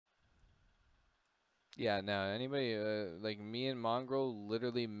Yeah, no, anybody, like me and Mongraal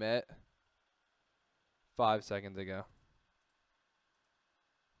literally met 5 seconds ago.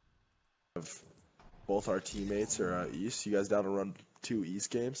 Both our teammates are East. You guys down to run 2 East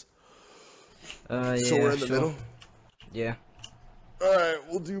games? Yeah, So we're in the sure. middle? Yeah. Alright,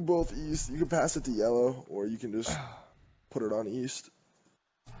 we'll do both East. You can pass it to Yellow, or you can just put it on East.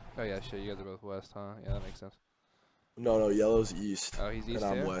 Oh yeah, shit, you guys are both West, huh? Yeah, that makes sense. No, Yellow's East. Oh, he's East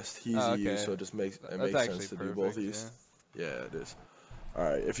and I'm too? West. He's Oh, EU, okay. so it That's makes actually sense to do both perfect, East. yeah. Yeah, it is.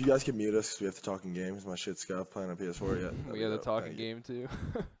 Alright, if you guys can mute us, because we have to talk in games. My shit's got playing on PS4 yet. We have a talking game too.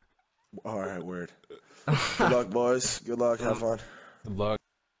 Alright, word. Good luck, boys. Good luck. Have fun. Good luck.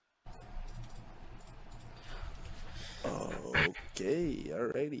 Okay,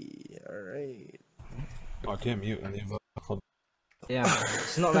 alrighty, alright. Oh, I can't mute any of us. Yeah.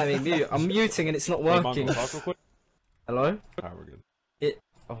 It's not letting me mute. I'm muting and it's not working. Hey, talk real quick. Hello? Alright, we're good.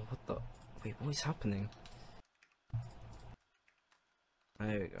 Oh, what the? Wait, what is happening?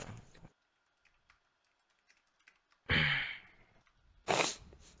 There we go.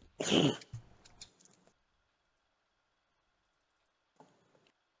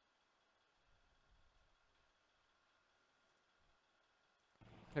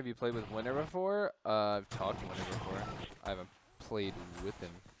 Have you played with Winter before? I've talked to Winter before. I haven't played with him.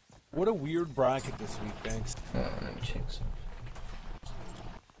 What a weird bracket this week, thanks. Let me check some.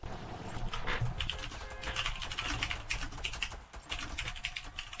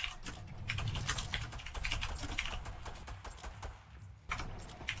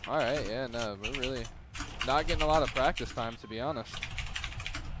 Alright, yeah, no, we're really not getting a lot of practice time, to be honest.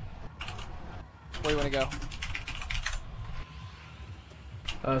 Where do you want to go?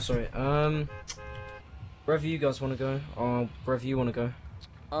 Sorry, wherever you guys want to go, or wherever you want to go.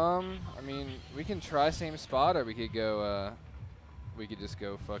 I mean, we can try same spot, or we could go, we could just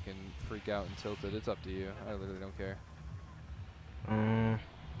go fucking freak out and tilt it. It's up to you. I literally don't care.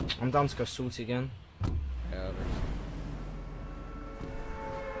 I'm down to go salty again. Yeah, that works.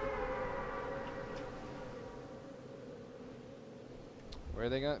 Where are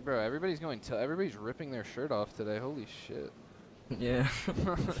they going? Bro, everybody's going to, everybody's ripping their shirt off today. Holy shit. Yeah.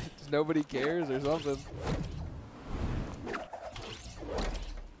 Nobody cares or something.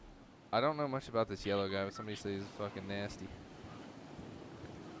 I don't know much about this yellow guy, but somebody says he's fucking nasty.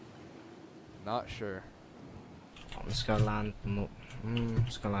 Not sure. I'm just gonna land.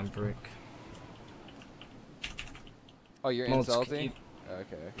 Just gonna land brick. Oh, you're Mods, insulting?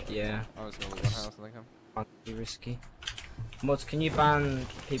 Okay. Yeah. I'm just gonna leave one house and then come. Might be risky. Mods, can you ban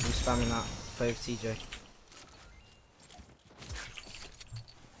people spamming that play with TJ?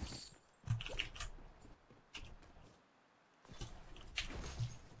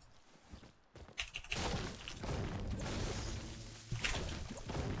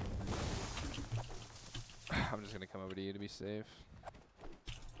 I'm just gonna come over to you to be safe.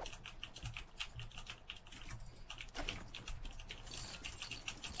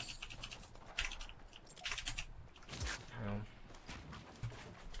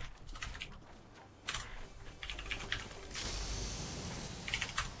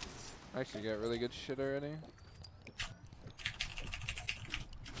 Actually got really good shit already.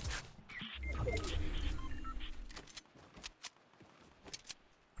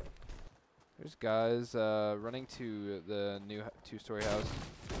 There's guys running to the new two-story house.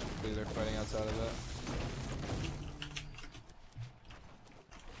 I believe they're fighting outside of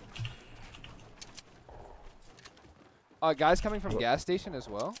it. Guys coming from gas station as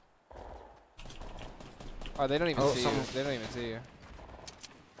well. Oh, they don't even see you. They don't even see you.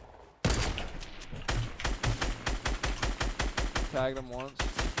 Tagged him once.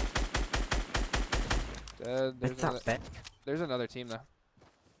 Dead. There's another team though.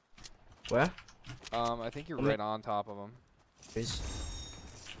 Where? I think you're right on top of them.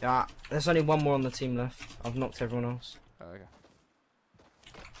 Yeah, there's only one more on the team left. I've knocked everyone else. Oh, okay.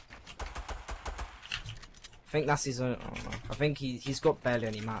 I think that's his own. I don't know. I think he's got barely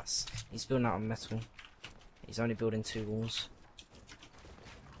any mats. He's building out of metal. He's only building 2 walls.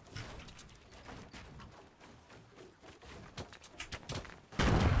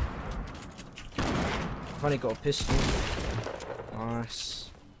 I've only got a pistol.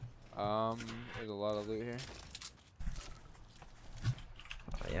 Nice. There's a lot of loot here.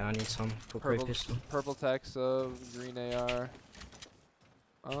 Yeah, I need some. Purple pistol. Purple tech sub, green AR.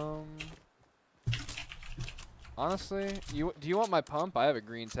 Honestly, do you want my pump? I have a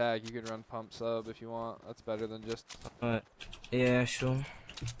green tag. You could run pump sub if you want. That's better than just. Yeah, sure.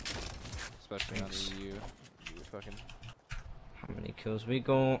 Especially on EU. You fucking. How many kills? We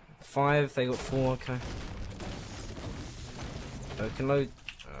got 5. They got 4. Okay. Can load.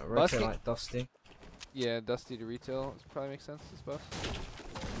 Rotate like Dusty. Yeah, Dusty to retail probably makes sense, I suppose.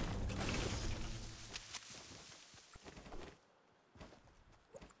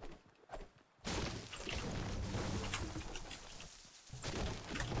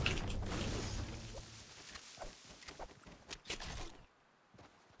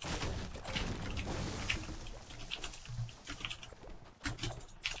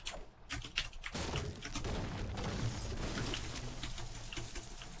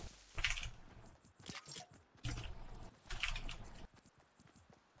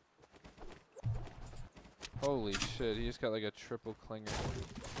 Holy shit, he just got like a triple clinger.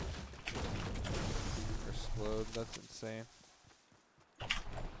 Or explode, that's insane.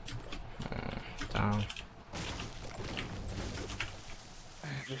 Down.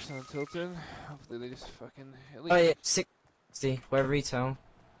 They're still tilted. Hopefully they just fucking at Oh least. yeah, 60. We're retail.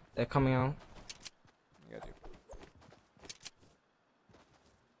 They're coming out. You gotta do.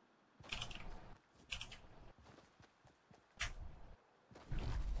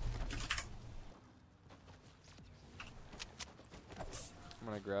 I'm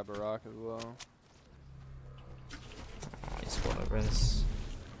gonna grab a rock as well. He's got a res.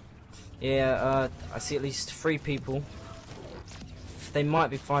 Yeah, I see at least 3 people. They might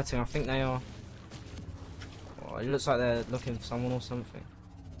be fighting, I think they are. Oh, it looks like they're looking for someone or something.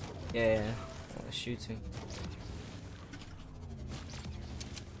 Yeah, oh, they're shooting.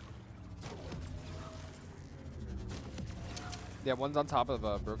 Yeah, one's on top of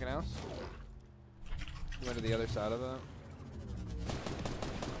a broken house. He went to the other side of it.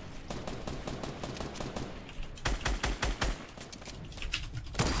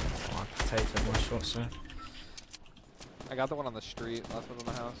 Oh, I can take one shot, sir. I got the one on the street. Last one's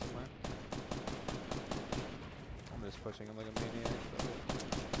on the house somewhere. I'm just pushing him like a maniac.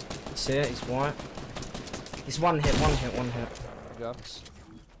 See it, he's white. He's one hit. Good job.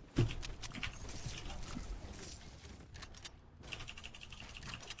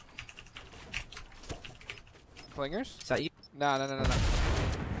 Clingers? Is that you? No.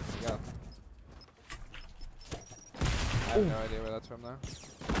 Yeah. I have no idea where that's from though.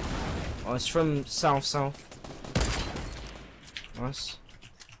 Oh, it's from south. Nice.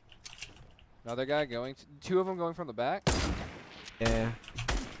 Another guy going. Two of them going from the back. Yeah.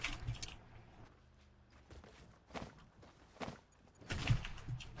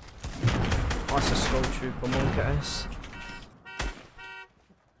 Oh, it's a slow trooper, Mongraal.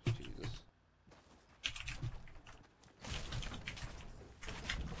 Jesus.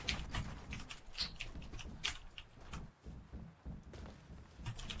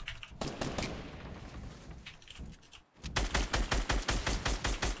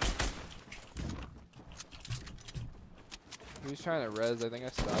 He was trying to res. I think I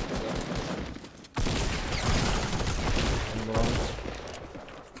stopped it.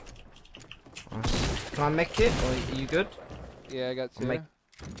 Nice. Can I make it, or are you good? Yeah, I got two. Make-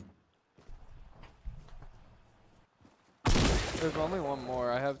 There's only one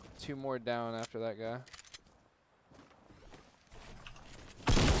more. I have 2 more down after that guy.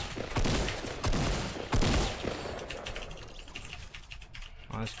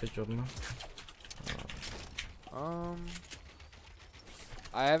 Nice, good job, man.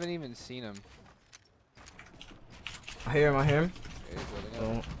 I haven't even seen him. I hear him. Yeah, he's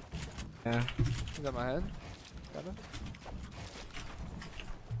building up. Oh. Yeah. He's at my head. Got him.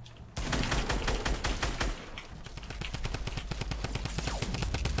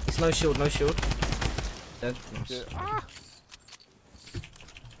 It's no shield. Dead. Nice. Shit. Ah!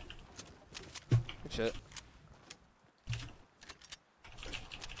 Good shit.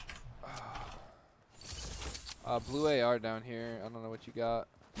 Blue AR down here. I don't know what you got.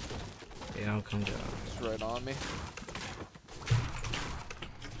 Yeah, I'll come down. It's right on me.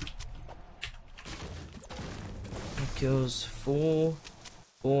 Kills 4,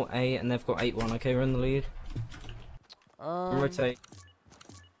 8, and they've got 8-1. Okay, we're in the lead. Rotate.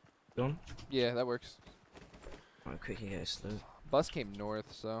 Gone. Yeah, that works. Right, quickly get slow. Bus came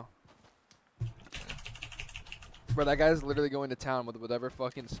north, so. Bro, that guy's literally going to town with whatever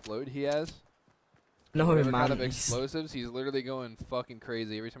fucking explode he has. No, Whatever man. kind of explosives, he's literally going fucking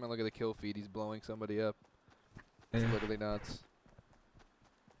crazy. Every time I look at the kill feed, he's blowing somebody up. It's Yeah. literally nuts.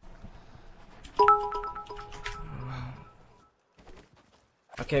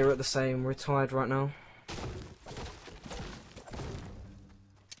 Okay, we're at the same. We're tied right now.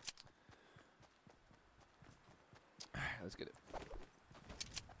 Let's get it.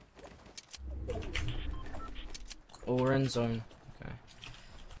 Oh, we're in zone. Okay.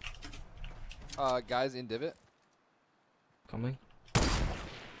 Guys in divot. Coming.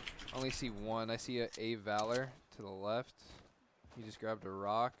 Only see one. I see a Valor to the left. He just grabbed a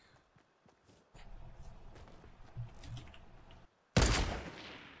rock.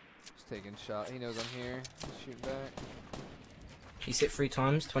 taking shot. He knows I'm here. He's shooting back. He's hit 3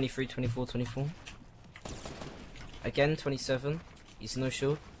 times. 23, 24, 24. Again, 27. He's no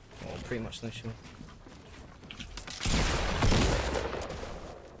shield. Or pretty much no shield.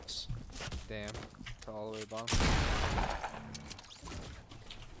 Damn. It's all the way bomb.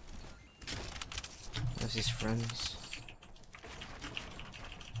 There's his friends.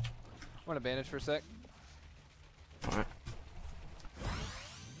 Want a bandage for a sec? Alright.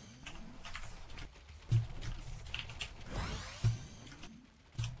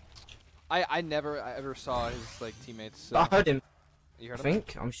 I never ever saw his like teammates. I heard him. You heard I him?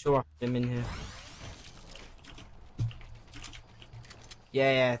 think. I'm sure I heard him in here.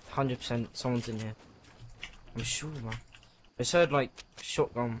 Yeah, 100%. Someone's in here. I'm sure, man. I just heard like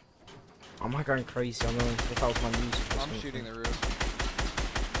shotgun. Am I going crazy? I don't know if that was my music. Or I'm something. shooting the roof.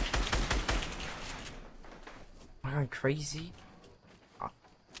 Am I going crazy?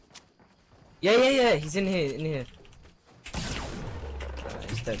 Yeah. He's in here.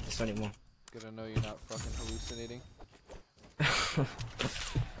 He's dead. There's only one. Good to know you're not fucking hallucinating.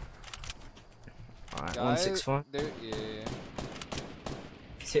 Alright, Guys, 165. yeah.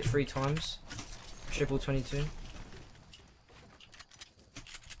 He's hit 3 times. Triple 22.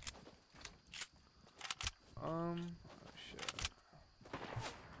 Oh shit. I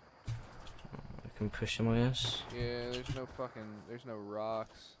can push him, I guess. Yeah, there's no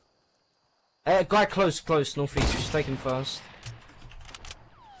rocks. Guy close, northeast. Just take him first.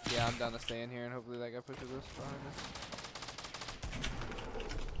 Yeah, I'm down to stay in here and hopefully that guy pushes us behind us.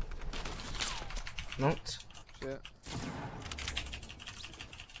 Knocked. Shit.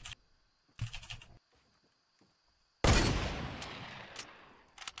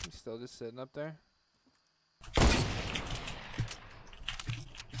 He's still just sitting up there.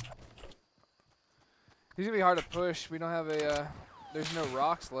 He's gonna be hard to push. We don't have a, there's no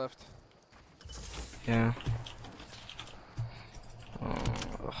rocks left. Yeah.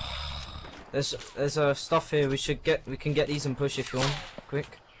 There's stuff here. We can get these and push if you want.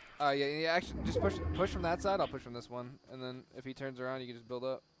 Quick. Yeah. Actually, just push from that side. I'll push from this one, and then if he turns around, you can just build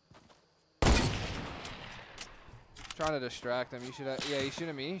up. Trying to distract him. You should. Yeah, he's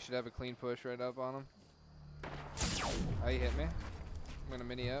shooting me. You should have a clean push right up on him. Oh, he hit me. I'm gonna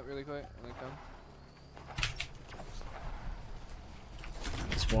mini up really quick and then come.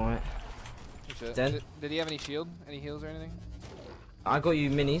 It's white. Shit. Dead. Did he have any shield? Any heals or anything? I got you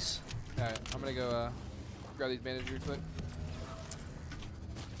minis. Alright, I'm gonna go grab these bandages real quick.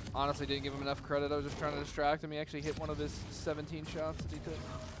 Honestly, didn't give him enough credit. I was just trying to distract him. He actually hit one of his 17 shots that he took.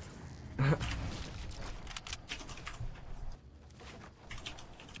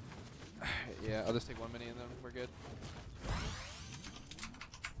 Yeah, I'll just take 1 mini and then we're good.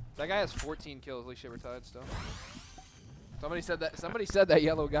 That guy has 14 kills. Holy shit, we're tied still. Somebody said that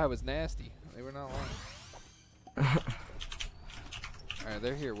yellow guy was nasty. They were not lying. Alright,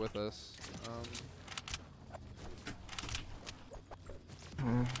 they're here with us.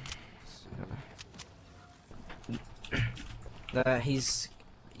 He's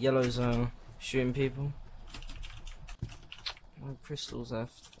yellow's shooting people. No crystals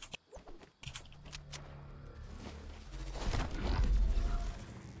left.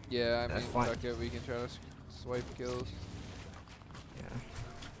 Yeah, I mean, fine. fuck it, we can try to swipe kills.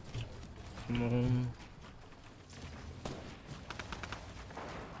 Yeah. Come on.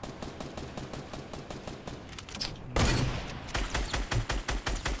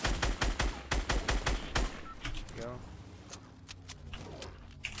 Go.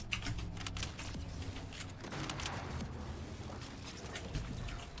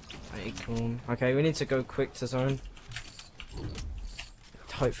 Acorn. Okay, we need to go quick to zone.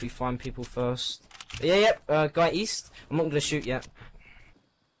 Hopefully find people first. Yeah, guy east. I'm not gonna shoot yet.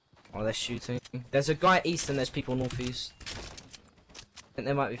 Oh, they're shooting. There's a guy east and there's people northeast. I think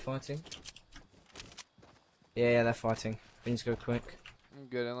they might be fighting. Yeah, they're fighting. We need to go quick. I'm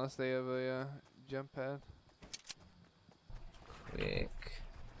good, unless they have a jump pad. Quick.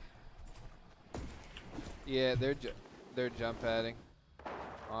 Yeah, they're jump padding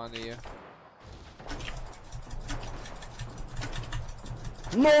onto you.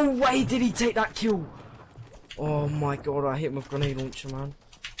 No way did he take that kill! Oh my god, I hit him with grenade launcher, man.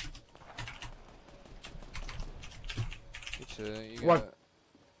 You What?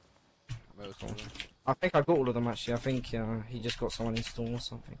 got most of them. I think I got all of them actually. I think he just got someone installed or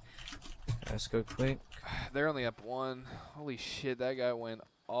something. Let's go quick. They're only up 1. Holy shit, that guy went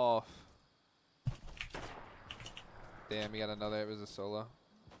off. Damn, he got another. It was a solo.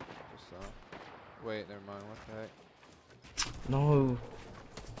 Just saw. Wait, never mind. What the heck? No.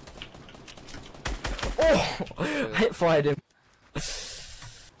 Oh! I hit fired him.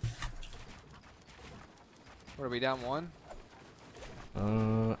 What are we down 1?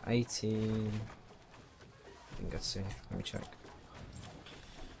 18. I think that's it. Let me check.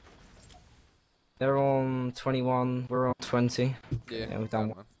 They're on 21. We're on 20. Yeah, we're down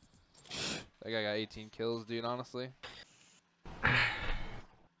 1. That guy got 18 kills, dude. Honestly.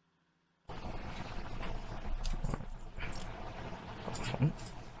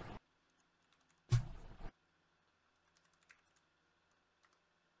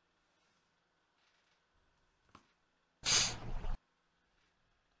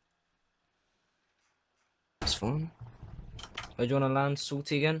 That's fine. Oh, do you want to land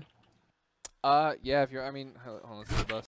salty again? Yeah. If you're, I mean, hold on, let's see the bus.